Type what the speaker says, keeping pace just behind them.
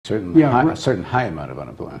a certain high amount of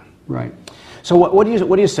unemployment. Right. So what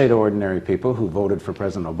do you say to ordinary people who voted for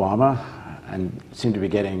President Obama and seem to be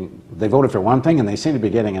getting, they voted for one thing and they seem to be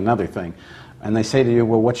getting another thing, and they say to you,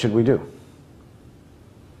 well, what should we do?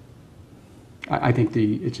 I think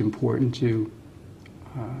it's important to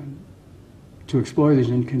explore these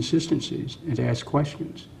inconsistencies and to ask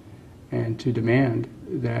questions and to demand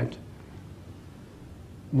that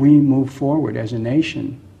we move forward as a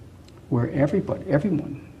nation where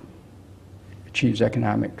everyone achieves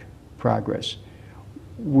economic progress.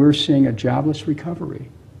 We're seeing a jobless recovery.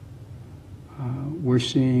 We're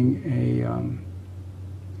seeing an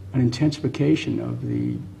intensification of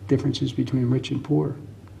the differences between rich and poor.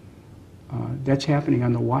 That's happening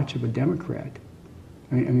on the watch of a Democrat.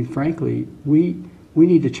 I mean, frankly, we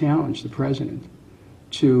need to challenge the president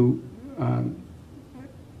to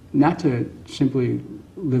not to simply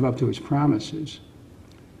live up to his promises,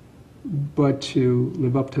 but to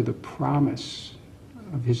live up to the promise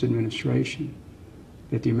of his administration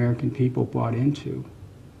that the American people bought into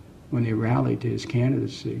when they rallied to his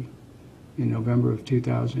candidacy in November of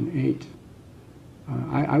 2008.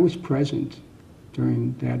 I was present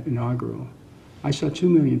during that inaugural. I saw 2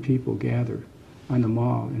 million people gather on the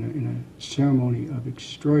mall in a ceremony of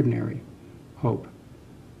extraordinary hope.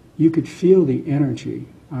 You could feel the energy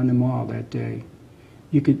on the mall that day.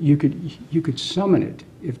 You could summon it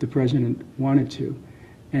if the president wanted to,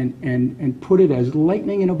 and put it as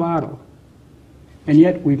lightning in a bottle. And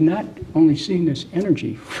yet we've not only seen this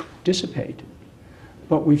energy dissipate,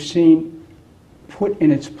 but we've seen put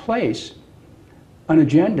in its place an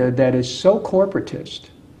agenda that is so corporatist,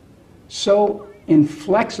 so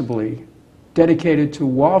inflexibly dedicated to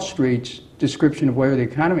Wall Street's description of where the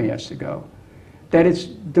economy has to go, that it's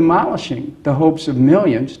demolishing the hopes of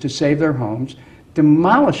millions to save their homes,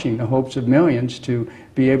 demolishing the hopes of millions to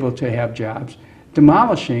be able to have jobs,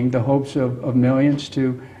 demolishing the hopes of millions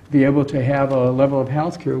to be able to have a level of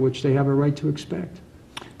health care which they have a right to expect.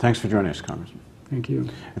 Thanks for joining us, Congressman. Thank you.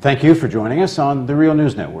 And thank you for joining us on the Real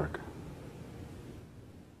News Network.